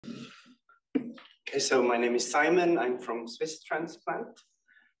Okay, so my name is Simon. I'm from Swiss Transplant,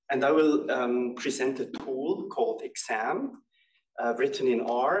 and I will present a tool called Exam, written in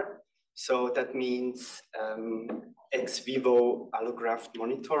R. So that means Ex-vivo allograft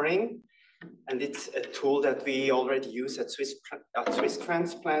monitoring, and it's a tool that we already use at Swiss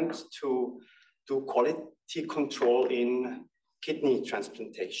Transplant to do quality control in kidney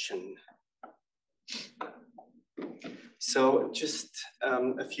transplantation. So just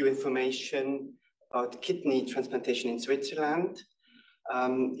a few information about kidney transplantation in Switzerland.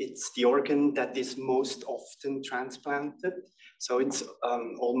 It's the organ that is most often transplanted. So it's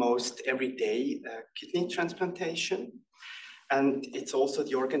almost every day kidney transplantation. And it's also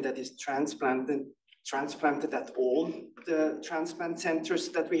the organ that is transplanted at all the transplant centers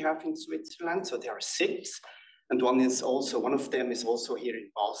that we have in Switzerland. So there are 6, and one of them is also here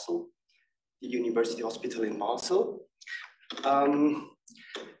in Basel, the University Hospital in Basel.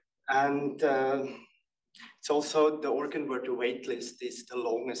 It's also the organ where the wait list is the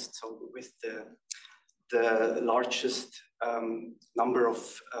longest, so with the largest number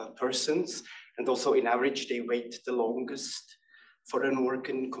of persons, and also in average they wait the longest for an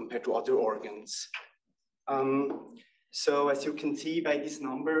organ compared to other organs. So as you can see by these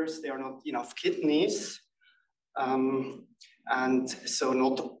numbers, there are not enough kidneys, and so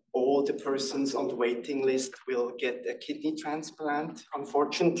not all the persons on the waiting list will get a kidney transplant,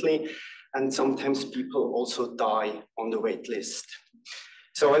 unfortunately, and sometimes people also die on the wait list.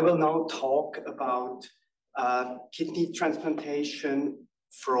 So I will now talk about kidney transplantation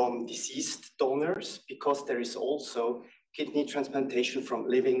from deceased donors, because there is also kidney transplantation from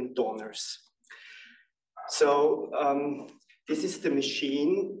living donors. So this is the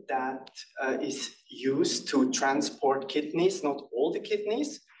machine that is used to transport kidneys, not all the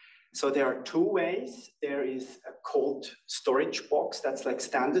kidneys. So there are 2 ways. There is a cold storage box, that's like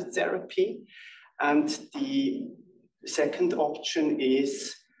standard therapy. And the second option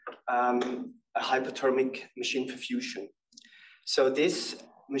is a hypothermic machine perfusion. So this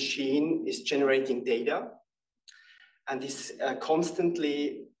machine is generating data and is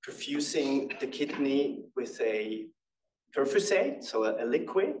constantly perfusing the kidney with a perfusate, so a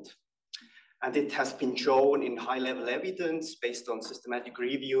liquid. And it has been shown in high-level evidence based on systematic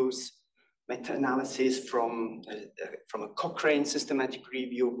reviews, meta-analysis from a Cochrane systematic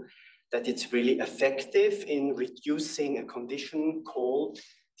review, that it's really effective in reducing a condition called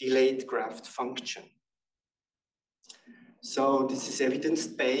delayed graft function. So this is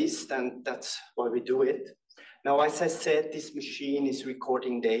evidence-based, and that's why we do it. Now, as I said, this machine is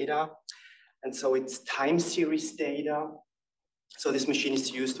recording data, and so it's time series data. So this machine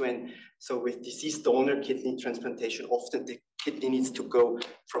is used with deceased donor kidney transplantation, often the kidney needs to go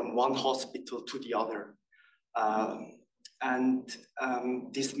from one hospital to the other.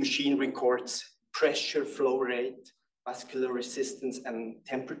 This machine records pressure, flow rate, vascular resistance, and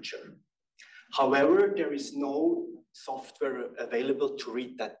temperature. However, there is no software available to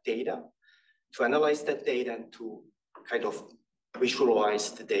read that data, to analyze that data, and to kind of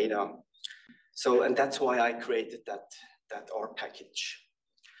visualize the data. So, and that's why I created that R package.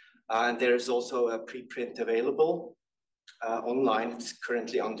 And there is also a preprint available online. It's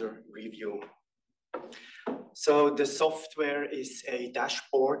currently under review. So the software is a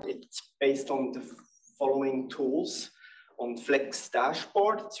dashboard. It's based on the following tools. On Flex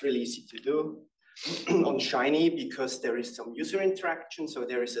dashboard, it's really easy to do. On Shiny, because there is some user interaction. So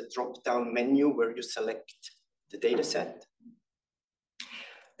there is a drop-down menu where you select the data set.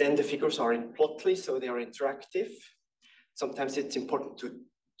 Then the figures are in Plotly, so they are interactive. Sometimes it's important to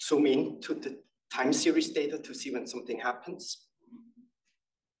zoom into the time series data to see when something happens.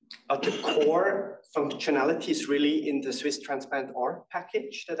 But the core functionality is really in the Swiss Transplant R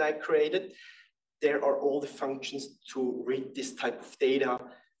package that I created. There are all the functions to read this type of data,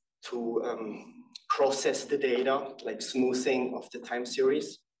 to process the data, like smoothing of the time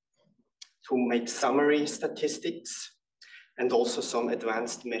series, to make summary statistics, and also some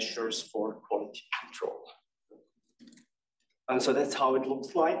advanced measures for quality control. And so that's how it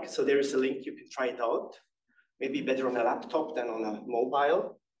looks like. So there is a link, you can try it out. Maybe better on a laptop than on a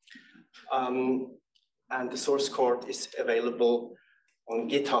mobile. And the source code is available on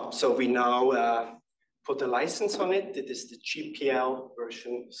GitHub. So we now put a license on it. It is the GPL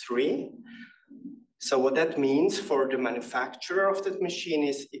version 3. So what that means for the manufacturer of that machine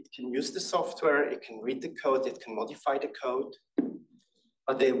is it can use the software, it can read the code, it can modify the code,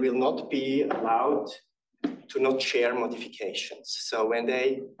 but they will not be allowed to not share modifications. So when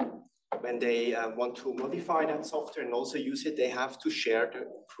they want to modify that software and also use it, they have to share the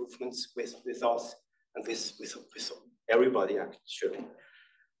improvements with us and with everybody, actually.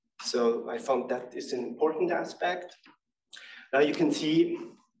 So I found that is an important aspect. Now you can see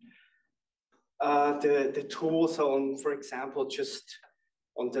the tools on, for example, just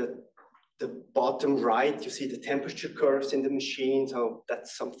on the bottom right, you see the temperature curves in the machine. So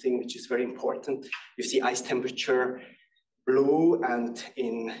that's something which is very important. You see ice temperature blue, and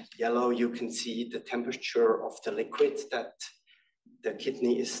in yellow, you can see the temperature of the liquid that the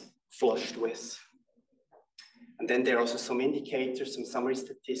kidney is flushed with. And then there are also some indicators, some summary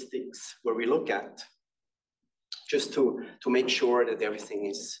statistics where we look at just to make sure that everything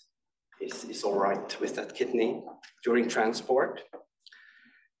is all right with that kidney during transport.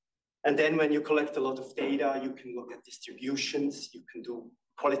 And then when you collect a lot of data, you can look at distributions, you can do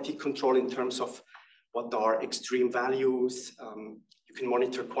quality control in terms of what are extreme values, you can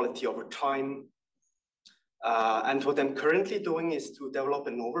monitor quality over time. And what I'm currently doing is to develop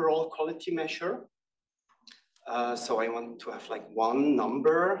an overall quality measure. So I want to have like one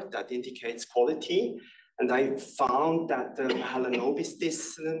number that indicates quality. And I found that the Mahalanobis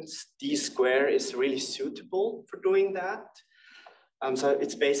distance, d square, is really suitable for doing that. So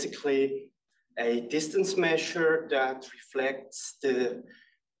it's basically a distance measure that reflects the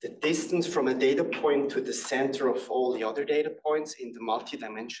distance from a data point to the center of all the other data points in the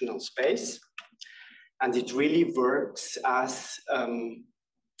multidimensional space. And it really works as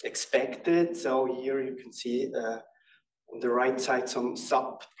expected. So here you can see on the right side some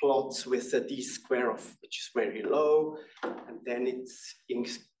subplots with a d square of which is very low, and then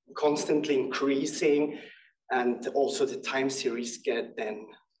it's constantly increasing, and also the time series the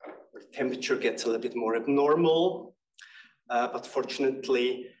temperature gets a little bit more abnormal. But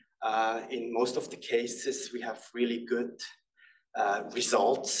fortunately, in most of the cases, we have really good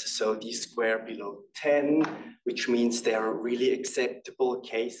results. So d square below 10, which means they are really acceptable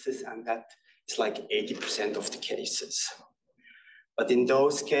cases, and that is like 80% of the cases. But in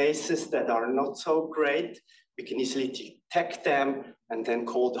those cases that are not so great, we can easily detect them and then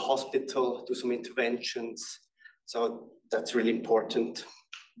call the hospital, do some interventions. So that's really important.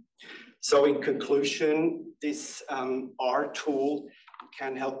 So in conclusion, this R tool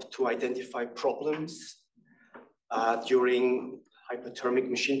can help to identify problems during hypothermic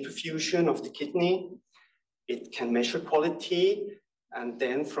machine perfusion of the kidney. It can measure quality, and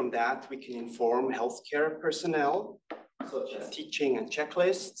then from that we can inform healthcare personnel, such as teaching and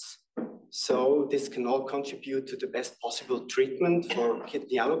checklists. So this can all contribute to the best possible treatment for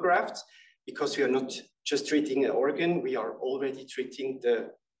kidney allografts, because we are not just treating an organ, we are already treating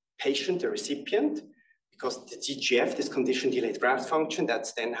the patient, the recipient, because the TGF, this condition delayed graft function,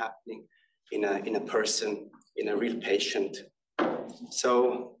 that's then happening in a person, in a real patient.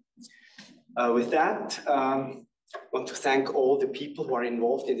 So with that, I want to thank all the people who are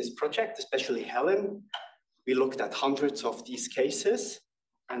involved in this project, especially Helen. We looked at hundreds of these cases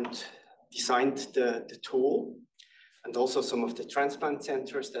and designed the tool, and also some of the transplant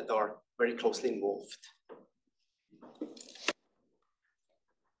centers that are very closely involved.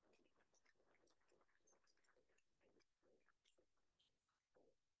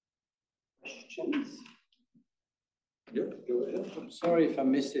 Questions? Yeah, go ahead. I'm sorry if I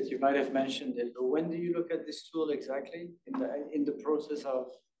missed it. You might have mentioned it, but when do you look at this tool exactly? In the process of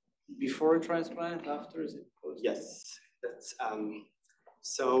before transplant, after, is it post? Yes, that's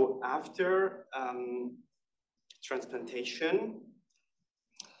so after transplantation,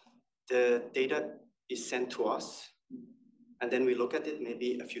 the data is sent to us, and then we look at it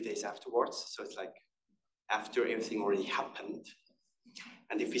maybe a few days afterwards. So it's like after everything already happened.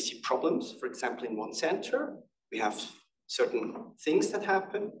 And if we see problems, for example, in one center, we have certain things that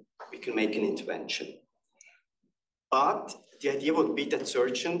happen, we can make an intervention. But the idea would be that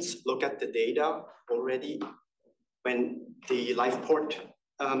surgeons look at the data already when the life port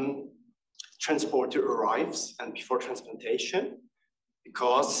transporter arrives and before transplantation,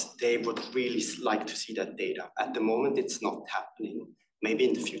 because they would really like to see that data. At the moment, it's not happening, maybe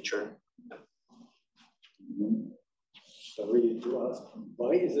in the future. Sorry to ask,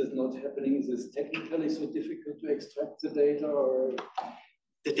 why is it not happening? Is this technically so difficult to extract the data, or?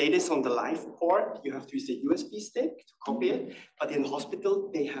 The data is on the live port. You have to use a USB stick to copy it. But in the hospital,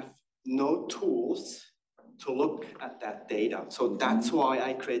 they have no tools to look at that data. So that's why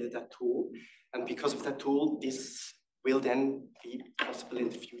I created that tool. And because of that tool, this will then be possible in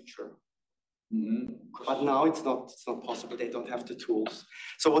the future. But now it's not possible. They don't have the tools.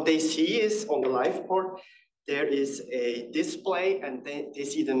 So what they see is on the live port, there is a display, and they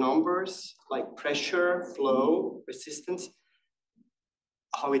see the numbers like pressure, flow, resistance,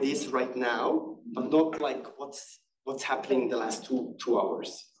 how it is right now, but not like what's happening in the last two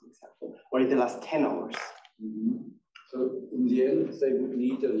hours, for example, or in the last 10 hours. So in the end, they would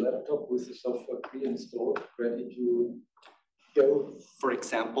need a laptop with the software pre-installed, ready to go. For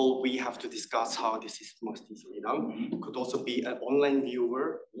example, we have to discuss how this is most easily done. It could also be an online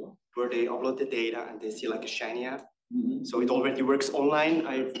viewer where they upload the data and they see like a shiny app. So it already works online.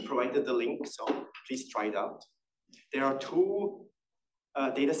 I've provided the link, so please try it out. There are two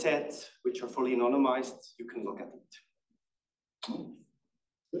data sets which are fully anonymized. You can look at it.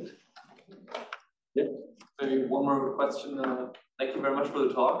 Good. Yeah. Maybe one more question. Thank you very much for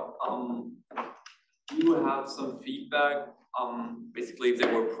the talk. Do you have some feedback? Basically, if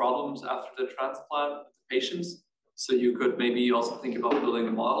there were problems after the transplant with the patients, so you could maybe also think about building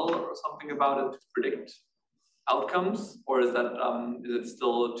a model or something about it to predict outcomes, or is that is it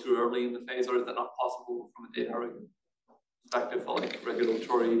still too early in the phase, or is that not possible from a data perspective or like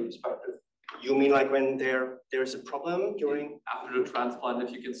regulatory perspective? You mean like when there's a problem during after the transplant,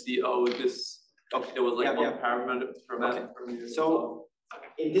 if you can see, oh, this there was like one parameter. Okay. So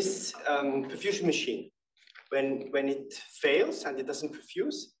in this perfusion machine, when it fails and it doesn't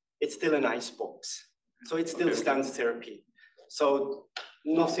perfuse, it's still an ice box. So it still stands therapy. So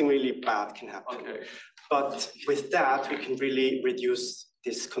nothing really bad can happen. Okay. But with that, we can really reduce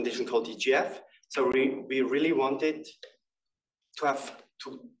this condition called EGF. So we really wanted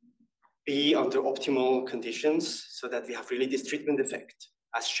to be under optimal conditions so that we have really this treatment effect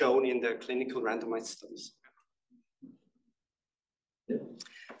as shown in the clinical randomized studies.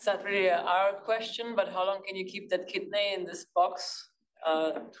 It's not really our question, but how long can you keep that kidney in this box,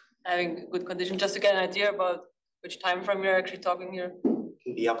 having good condition, just to get an idea about which time frame you're actually talking here? It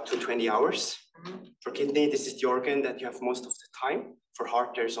can be up to 20 hours. For kidney, this is the organ that you have most of the time. For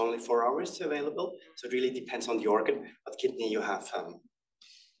heart, there's only 4 hours available. So it really depends on the organ, but kidney you have,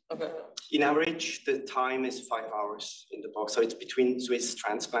 in average, the time is 5 hours in the box. So it's between Swiss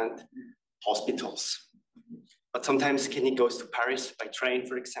transplant hospitals. But sometimes kidney goes to Paris by train,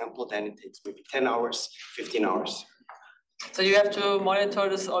 for example, then it takes maybe 10 hours, 15 hours. So you have to monitor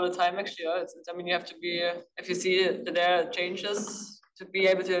this all the time, actually. I mean, you have to be, if you see that there are changes, to be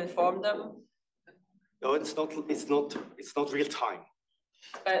able to inform them. No, it's not real time.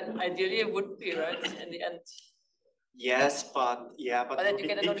 But ideally it would be, right, in the end. Yes, but then you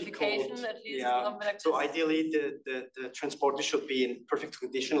get a notification at least. Yeah. Like so ideally the transporter should be in perfect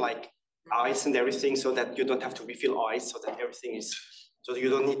condition, like ice and everything, so that you don't have to refill ice, so that everything is, so you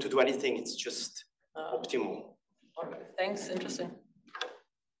don't need to do anything. It's just optimal. Okay, thanks. Interesting.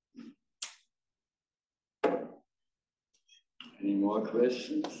 Any more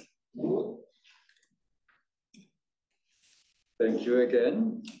questions? Thank you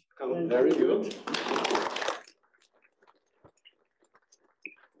again. Very good.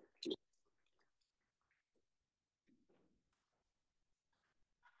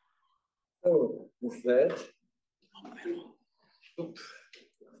 So with that,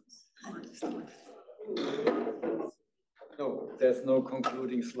 no, there's no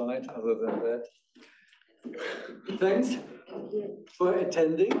concluding slide other than that. Thanks for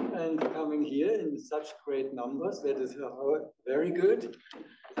attending and coming here in such great numbers. That is very good.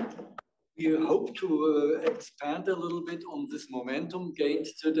 We hope to expand a little bit on this momentum gained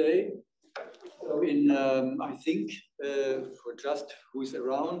today. So I think for just who's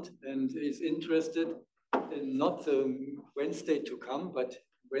around and is interested, in not Wednesday to come, but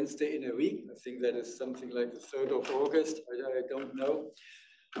Wednesday in a week. I think that is something like the 3rd of August. I don't know.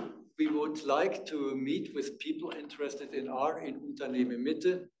 We would like to meet with people interested in R in Unternehmen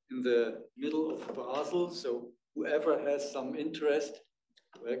Mitte in the middle of Basel. So whoever has some interest,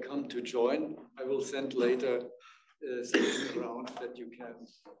 welcome to join. I will send later something around that you can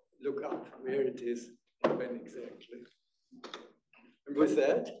look up where it is and when exactly. And with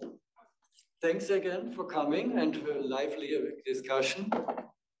that, thanks again for coming and for a lively discussion.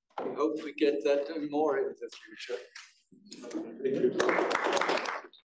 We hope we get that more in the future.